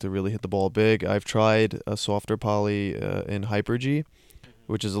 I like to really hit the ball big. I've tried a softer poly in Hyper-G,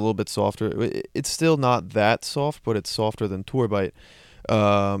 which is a little bit softer. It's still not that soft, but it's softer than Tour Bite.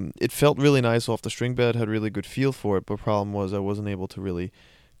 It felt really nice off the string bed, had really good feel for it, but problem was I wasn't able to really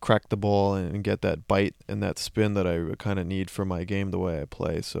crack the ball and get that bite and that spin that I kind of need for my game the way I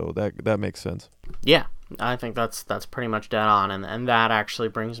play. So that makes sense. Yeah, I think that's pretty much dead on, and that actually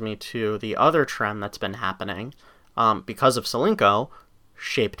brings me to the other trend that's been happening because of Solinco,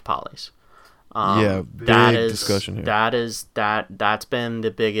 shaped polys. Big discussion here. That's been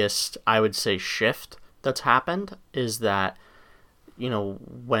the biggest, I would say, shift that's happened is that,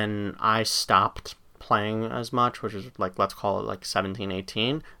 when I stopped playing as much, which is like, let's call it like 17,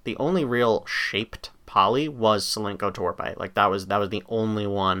 18, the only real shaped poly was Solinco Torbite. Like that was the only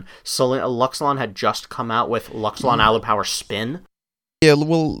one. Luxilon had just come out with Luxilon Alupower Spin. Yeah,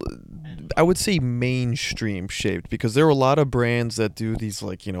 well, I would say mainstream shaped, because there are a lot of brands that do these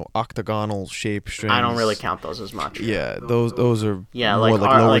like octagonal shape strings. I don't really count those as much. Yeah, those are more like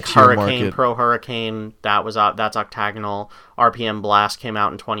lower like tier Hurricane, market. Pro Hurricane, that's octagonal. RPM Blast came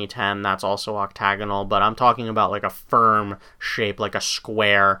out in 2010. That's also octagonal. But I'm talking about like a firm shape, like a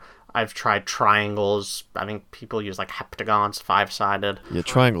square. I've tried triangles. I think people use like heptagons, 5-sided. Yeah,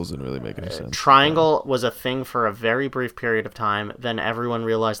 triangles didn't really make any sense. Triangle was a thing for a very brief period of time. Then everyone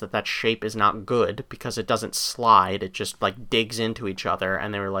realized that shape is not good because it doesn't slide. It just like digs into each other.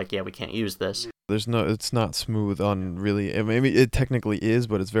 And they were like, yeah, we can't use this. It's not smooth on really. I mean, it technically is,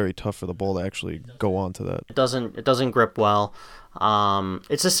 but it's very tough for the ball to actually go onto that. It doesn't grip well.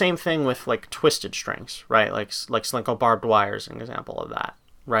 It's the same thing with like twisted strings, right? Like Solinco barbed wire is an example of that.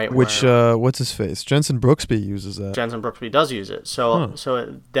 Right, which what's his face? Jensen Brooksby uses that. Jensen Brooksby does use it. So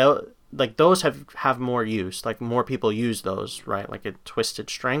like those have more use. Like more people use those, right? Like a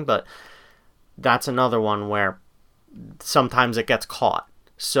twisted string, but that's another one where sometimes it gets caught.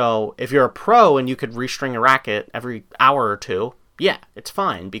 So if you're a pro and you could restring a racket every hour or two, yeah, it's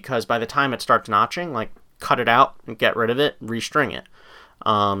fine, because by the time it starts notching, like cut it out and get rid of it, restring it.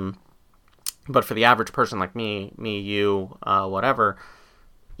 But for the average person like me, you, whatever,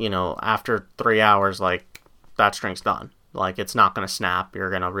 after 3 hours, like that string's done. Like it's not going to snap.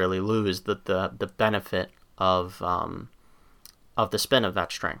 You're going to really lose the benefit of the spin of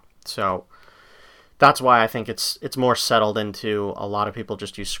that string. So that's why I think it's more settled into a lot of people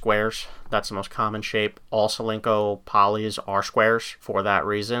just use squares. That's the most common shape. All Solinco polys are squares for that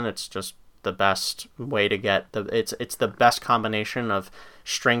reason. It's just the best way to get it's the best combination of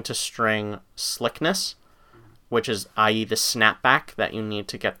string to string slickness, which is i.e. the snapback that you need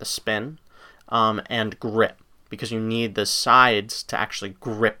to get the spin, and grip, because you need the sides to actually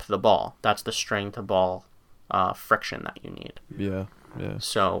grip the ball. That's the string to ball friction that you need. Yeah.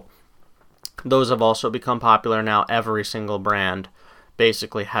 So those have also become popular now. Every single brand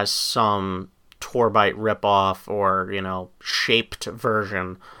basically has some Torbite ripoff or shaped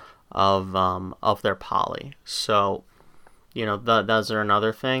version of their poly. So those are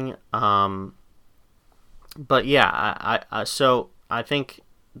another thing. But yeah, so I think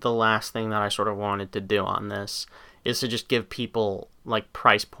the last thing that I sort of wanted to do on this is to just give people like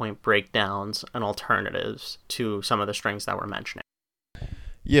price point breakdowns and alternatives to some of the strings that we're mentioning.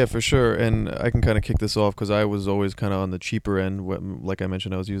 Yeah, for sure. And I can kind of kick this off because I was always kind of on the cheaper end. Like I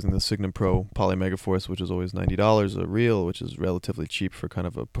mentioned, I was using the Signum Pro Poly Megaforce, which is always $90 a reel, which is relatively cheap for kind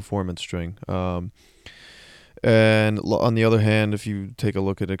of a performance string. And on the other hand, if you take a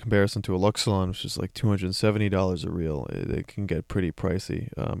look at a comparison to a Luxilon, which is like $270 a reel, it can get pretty pricey.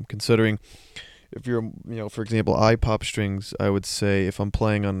 Considering if you're, for example, I pop strings, I would say if I'm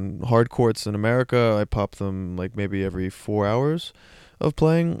playing on hard courts in America, I pop them like maybe every 4 hours of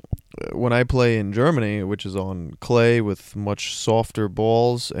playing. When I play in Germany, which is on clay with much softer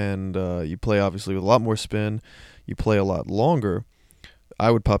balls, and you play obviously with a lot more spin, you play a lot longer, I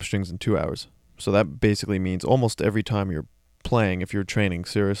would pop strings in 2 hours. So that basically means almost every time you're playing, if you're training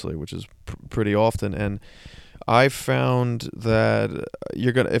seriously, which is pretty often. And I found that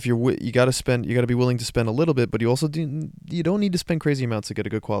you got to be willing to spend a little bit, but you don't need to spend crazy amounts to get a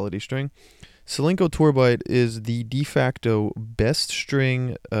good quality string. Solinco Torbite is the de facto best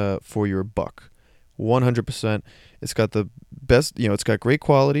string for your buck. 100%. It's got the best, it's got great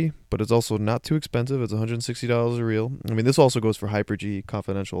quality, but it's also not too expensive. It's $160 a reel. I mean, this also goes for Hyper G,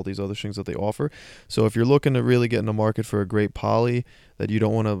 Confidential, all these other strings that they offer. So if you're looking to really get in the market for a great poly that you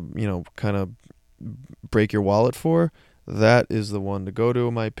don't want to, kind of break your wallet for, that is the one to go to,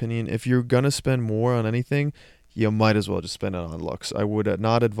 in my opinion. If you're going to spend more on anything, you might as well just spend it on Lux. I would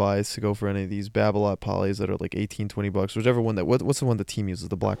not advise to go for any of these Babolat polys that are like $18-$20, whichever one what's the one the team uses,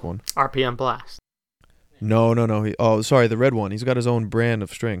 the black one? RPM Blast. No. The red one. He's got his own brand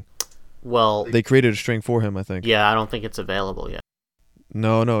of string. Well, they created a string for him, I think. Yeah, I don't think it's available yet.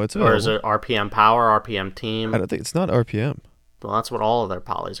 No, it's available. Or is it RPM Power, RPM Team? I don't think it's not RPM. Well, that's what all of their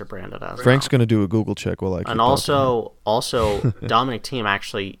polys are branded as. Frank's going to do a Google check while I keep And also Dominic Thiem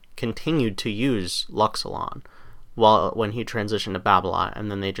actually continued to use Luxilon when he transitioned to Babolat,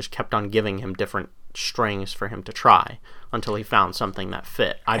 and then they just kept on giving him different strings for him to try until he found something that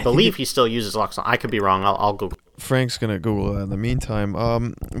fit. I believe he still uses Luxilon. I could be wrong. I'll Google. Frank's gonna Google that in the meantime.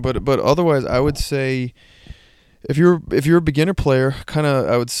 But otherwise, I would say If you're a beginner player, kind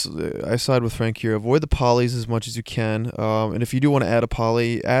of I side with Frank here. Avoid the polys as much as you can. And if you do want to add a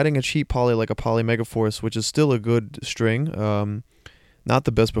poly, adding a cheap poly like a Poly Megaforce, which is still a good string, not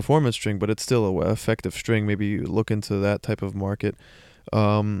the best performance string, but it's still a effective string. Maybe look into that type of market.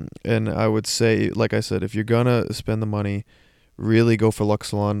 And I would say, like I said, if you're gonna spend the money, really go for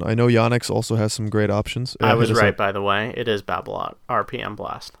Luxilon. I know Yonex also has some great options. I was right, by the way. It is Babolat RPM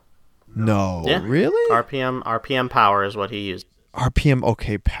Blast. No, yeah. Really? RPM Power is what he used. RPM,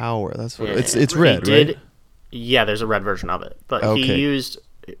 okay, Power. That's what it's red, right? Yeah, there's a red version of it, but he used.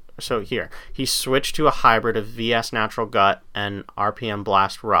 So here, he switched to a hybrid of VS Natural Gut and RPM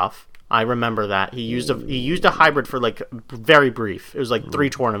Blast Rough. I remember that he used a hybrid for like very brief. It was like 3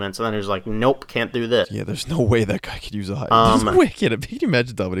 tournaments, and then he was like, "Nope, can't do this." Yeah, there's no way that guy could use a hybrid. There's no way. Can you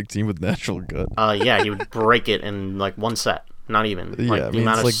imagine Dominic Thiem with Natural Gut? Yeah, he would break it in like one set. Not even. Like, the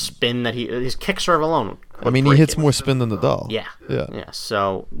amount of spin that his kick serve alone. He hits more spin than Nadal. Yeah.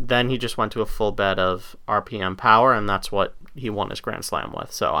 So then he just went to a full bed of RPM Power, and that's what he won his Grand Slam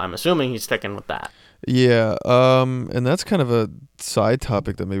with. So I'm assuming he's sticking with that. Yeah. And that's kind of a side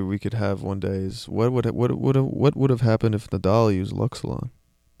topic that maybe we could have one day. Is what would have happened if Nadal used Luxilon?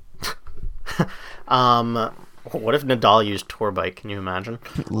 What if Nadal used Tour Bike? Can you imagine?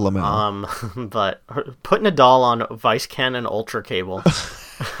 But put Nadal on Vice Ken and Ultra Cable.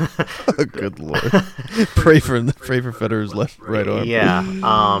 Good lord! pray for Federer's right arm. Yeah.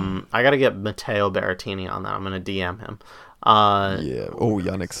 I gotta get Matteo Berrettini on that. I'm gonna DM him. Yeah. Oh,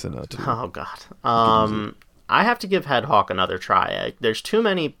 Yannick Sinner too. Oh God. I have to give Head Hawk another try. There's too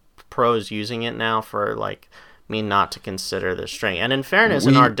many pros using it now for like me not to consider the string. And in fairness,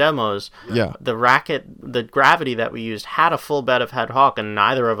 in our demos, the racket, the gravity that we used had a full bed of Head Hawk, and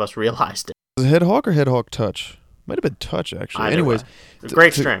neither of us realized it. Was it Head Hawk or Head Hawk Touch? Might have been Touch, actually. Either Anyways,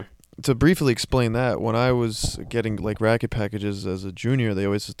 great string. To briefly explain that, when I was getting like racket packages as a junior, they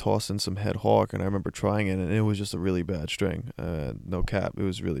always toss in some Head Hawk, and I remember trying it, and it was just a really bad string. No cap, it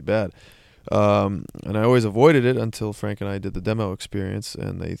was really bad. And I always avoided it until Frank and I did the demo experience,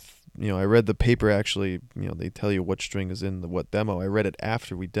 and I read the paper actually. They tell you what string is in what demo. I read it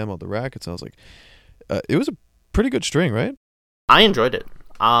after we demoed the rackets, and I was like, it was a pretty good string, right? I enjoyed it.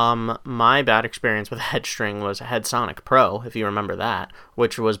 My bad experience with Head String was Head Sonic Pro, if you remember that,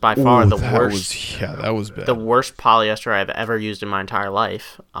 which was by far the worst. That was bad. The worst polyester I've ever used in my entire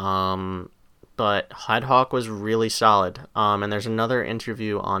life. But Head Hawk was really solid. And there's another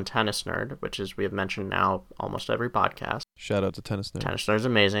interview on Tennis Nerd, which is we have mentioned now almost every podcast. Shout out to Tennis Nerd. Tennis Nerd's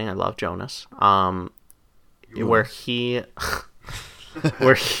amazing. I love Jonas. Where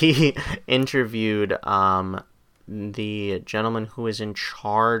he interviewed the gentleman who is in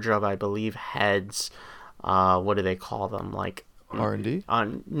charge of, I believe, Heads. What do they call them? Like R&D?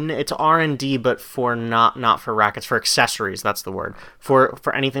 It's R&D, but for not for rackets, for accessories. That's the word.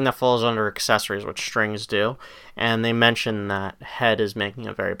 For anything that falls under accessories, which strings do. And they mentioned that Head is making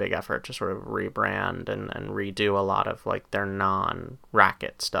a very big effort to sort of rebrand and redo a lot of like their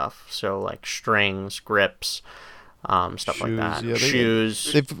non-racket stuff. So like strings, grips, stuff shoes, like that. Yeah,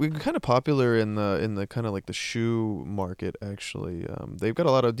 shoes. They've been kind of popular in the kind of like the shoe market. Actually, they've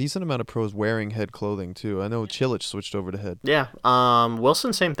got a decent amount of pros wearing Head clothing too. I know Chilich switched over to Head. Yeah.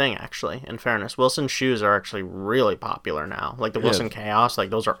 Wilson, same thing actually. In fairness, Wilson shoes are actually really popular now. Like the Wilson Chaos, like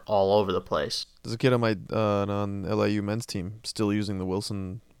those are all over the place. There's a kid on my on LIU men's team still using the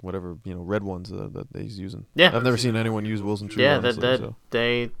Wilson whatever red ones that he's using. Yeah. I've never seen anyone use Wilson shoes. Yeah,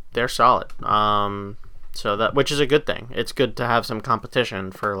 honestly, they're solid. So that, which is a good thing. It's good to have some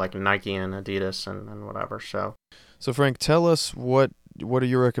competition for like Nike and Adidas and whatever. So Frank, tell us what are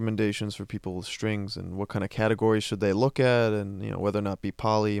your recommendations for people with strings, and what kind of categories should they look at, and whether or not be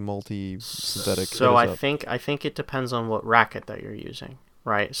poly, multi, synthetic. So I think it depends on what racket that you're using,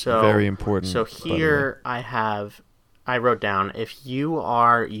 right? So very important. So here I wrote down, if you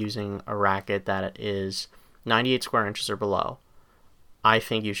are using a racket that is 98 square inches or below, I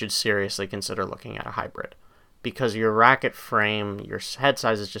think you should seriously consider looking at a hybrid, because your racket frame, your head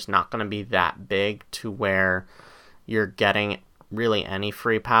size is just not going to be that big to where you're getting really any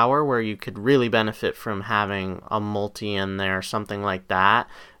free power, where you could really benefit from having a multi in there, something like that.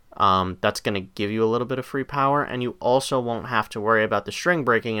 That's going to give you a little bit of free power, and you also won't have to worry about the string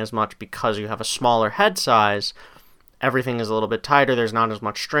breaking as much because you have a smaller head size. Everything is a little bit tighter. There's not as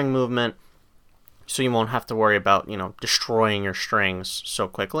much string movement. So you won't have to worry about, destroying your strings so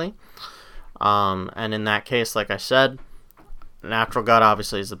quickly. And in that case, like I said, Natural Gut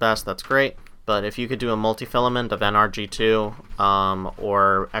obviously is the best. That's great. But if you could do a multi-filament of NRG2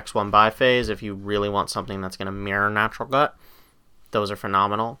 or X1 biphase, if you really want something that's going to mirror Natural Gut, those are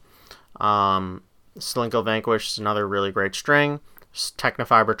phenomenal. Solinco Vanquish is another really great string.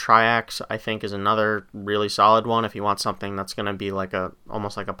 Technofiber Triax, I think, is another really solid one if you want something that's going to be like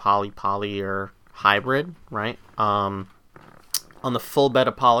almost like a poly or hybrid, right? On the full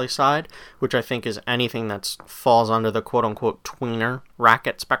beta poly side, which I think is anything that falls under the quote-unquote tweener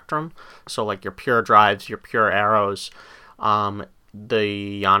racket spectrum, so like your pure drives, your pure arrows,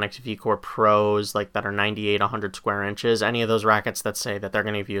 the Yonex V-Core Pros, like that are 98, 100 square inches, any of those rackets that say that they're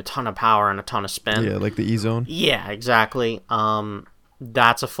going to give you a ton of power and a ton of spin. Yeah, like the E-Zone. Yeah, exactly.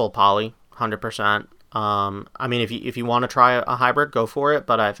 That's a full poly, 100%. I mean, if you want to try a hybrid, go for it,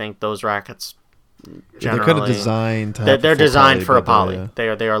 but I think those rackets generally... They're kind of designed to have They're designed for a poly.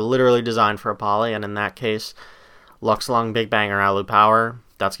 Yeah. They are literally designed for a poly, and in that case, Luxilon Big Banger Alu Power,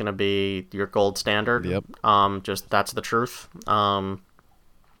 that's going to be your gold standard. Yep. Just that's the truth.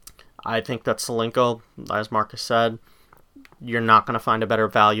 I think that Solinco, as Marcus said, you're not going to find a better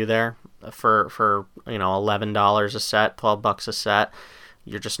value there for $11 a set, $12 a set.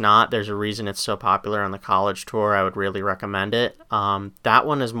 You're just not. There's a reason it's so popular on the college tour. I would really recommend it. That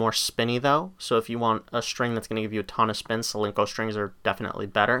one is more spinny though, so if you want a string that's going to give you a ton of spin, Solinco strings are definitely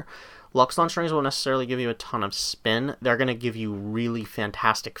better. Luxilon strings won't necessarily give you a ton of spin. They're going to give you really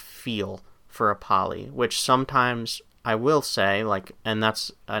fantastic feel for a poly, which sometimes I will say, like, and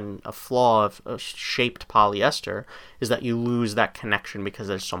that's a flaw of a shaped polyester, is that you lose that connection because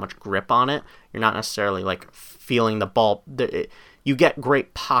there's so much grip on it. You're not necessarily like feeling the ball. You get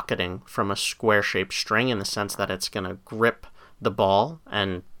great pocketing from a square-shaped string in the sense that it's going to grip the ball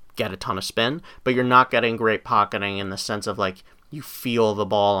and get a ton of spin, but you're not getting great pocketing in the sense of like you feel the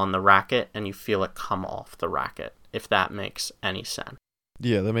ball on the racket and you feel it come off the racket, if that makes any sense.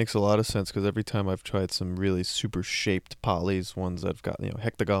 Yeah, that makes a lot of sense because every time I've tried some really super shaped polys, ones that have got,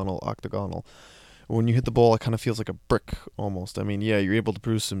 hectagonal, octagonal, when you hit the ball, it kind of feels like a brick almost. I mean, yeah, you're able to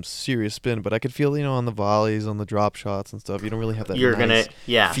produce some serious spin, but I could feel, on the volleys, on the drop shots and stuff, you don't really have that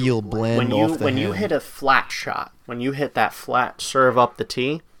feel blend off the When hand. you hit a flat shot, when you hit that flat serve up the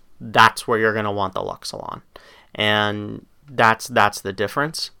tee, that's where you're going to want the Luxilon. And that's the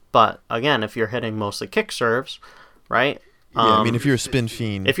difference. But again, if you're hitting mostly kick serves, right? Yeah, I mean, if you're a spin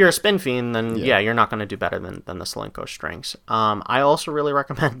fiend. If you're a spin fiend, then yeah you're not going to do better than the Solinco strings. I also really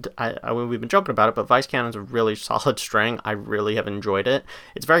recommend, we've been joking about it, but Vice Cannon's a really solid string. I really have enjoyed it.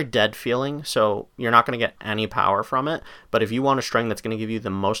 It's very dead feeling, so you're not going to get any power from it. But if you want a string that's going to give you the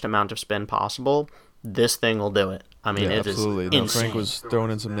most amount of spin possible, this thing will do it. I mean, it absolutely. is insane. Frank was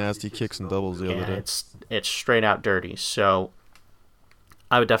throwing in some nasty kicks and doubles the other day. It's straight out dirty. So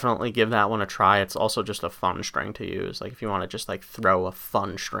I would definitely give that one a try. It's also just a fun string to use. Like if you want to just like throw a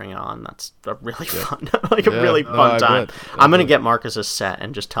fun string on, that's a really fun, really fun time. I'm gonna get Marcus a set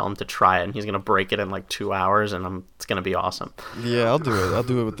and just tell him to try it, and he's gonna break it in like 2 hours, and it's gonna be awesome. Yeah, I'll do it. I'll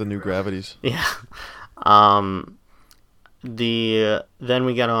do it with the new gravities. Yeah. Then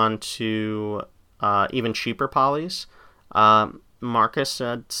we get on to even cheaper polys. Marcus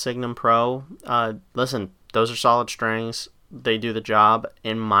said Signum Pro. Listen, those are solid strings. They do the job.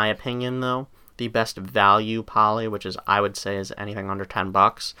 In my opinion, though, the best value poly, which is I would say is anything under $10,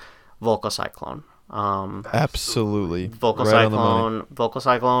 Volca Cyclone. Absolutely. Volca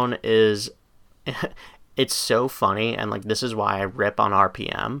Cyclone is it's so funny, and like this is why I rip on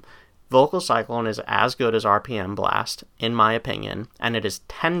RPM. Volca Cyclone is as good as RPM Blast, in my opinion, and it is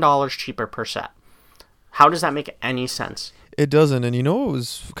 $10 cheaper per set. How does that make any sense? It doesn't, and it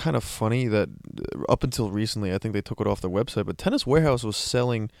was kind of funny that up until recently, I think they took it off their website, but Tennis Warehouse was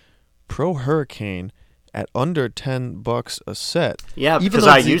selling Pro Hurricane at under $10 a set. Yeah, because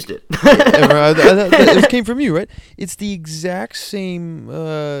I used it. It came from you, right? It's the exact same.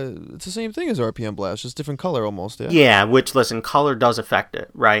 It's the same thing as RPM Blast, just different color almost. Yeah. Yeah, which listen, color does affect it,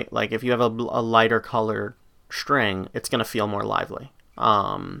 right? Like if you have a lighter colored string, it's gonna feel more lively.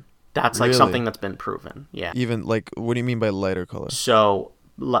 That's like really? something that's been proven. Yeah. Even like, what do you mean by lighter color? So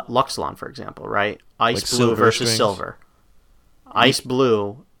Luxilon, for example, right? Ice like blue versus strings? silver. Ice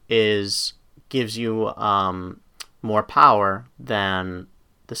blue gives you more power than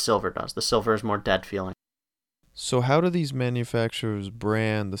the silver does. The silver is more dead feeling. So how do these manufacturers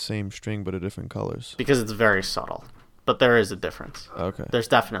brand the same string but at different colors? Because it's very subtle. But there is a difference. Okay. There's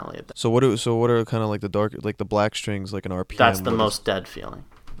definitely a difference. So what are kind of like the dark, like the black strings, like an RPM? That's the most dead feeling.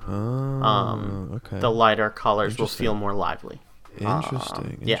 Oh, okay. The lighter colors will feel more lively.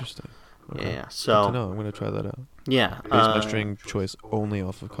 Interesting. Yeah. Okay. Yeah. So good to know. I'm gonna try that out. Yeah. Base my string choice only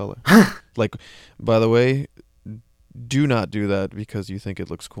off of color. Like, by the way, do not do that because you think it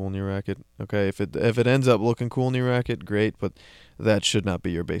looks cool in your racket. Okay, if it ends up looking cool in your racket, great, but that should not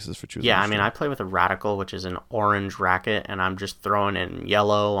be your basis for choosing. Yeah, I mean, I play with a Radical, which is an orange racket, and I'm just throwing in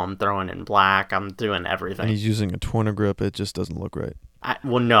yellow, I'm throwing in black, I'm doing everything. And he's using a Torna grip. It just doesn't look right.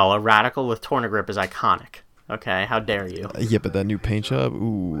 Well, no, a Radical with Torna grip is iconic. Okay, how dare you? Yeah, but that new paint job,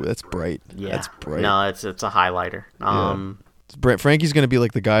 ooh, that's bright. Yeah, that's bright. No, it's a highlighter. Frankie's gonna be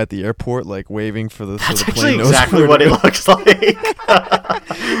like the guy at the airport, like waving for the. That's so the actually plane knows exactly what it looks like.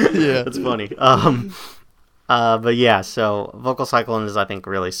 Yeah, that's funny. But yeah, so Vocal Cyclone is, I think,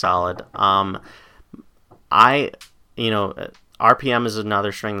 really solid. RPM is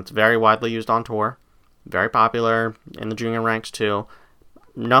another string that's very widely used on tour, very popular in the junior ranks too.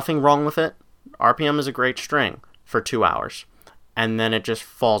 Nothing wrong with it. RPM is a great string for 2 hours, and then it just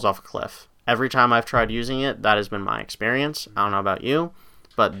falls off a cliff. Every time I've tried using it, that has been my experience. I don't know about you,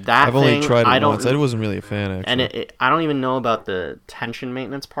 but I've only tried it once. I wasn't really a fan, actually. And I don't even know about the tension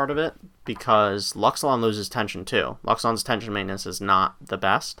maintenance part of it, because Luxilon loses tension too. Luxilon's tension maintenance is not the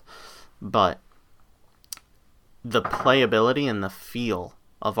best, but the playability and the feel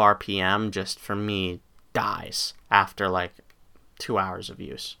of RPM just, for me, dies after like 2 hours of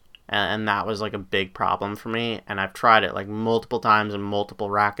use. And that was like a big problem for me. And I've tried it like multiple times in multiple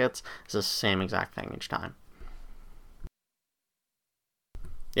rackets. It's the same exact thing each time.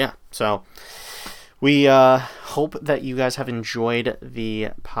 Yeah, so we hope that you guys have enjoyed the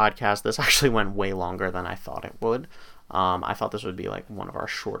podcast. This actually went way longer than I thought it would. I thought this would be like one of our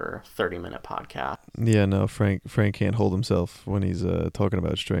shorter 30-minute podcasts. Yeah, no, Frank can't hold himself when he's talking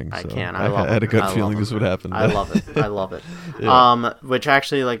about strings. I so can't. I had a good feeling this would happen. I love it. I love it. Yeah. Which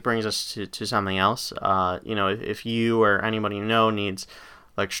actually like brings us to something else. If you or anybody you know needs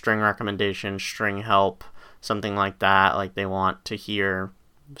like string recommendations, string help, something like that, like they want to hear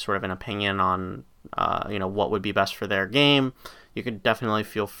sort of an opinion on what would be best for their game, you could definitely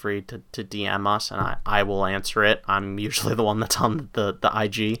feel free to DM us, and I will answer it. I'm usually the one that's on the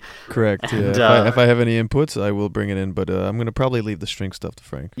IG. Correct. And, yeah. If I have any inputs, I will bring it in, but I'm going to probably leave the string stuff to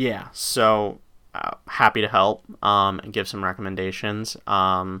Frank. Yeah, so happy to help and give some recommendations.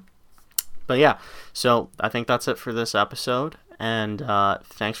 But yeah, so I think that's it for this episode, and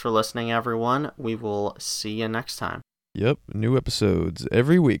thanks for listening, everyone. We will see you next time. Yep, new episodes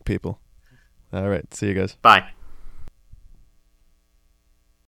every week, people. All right, see you guys. Bye.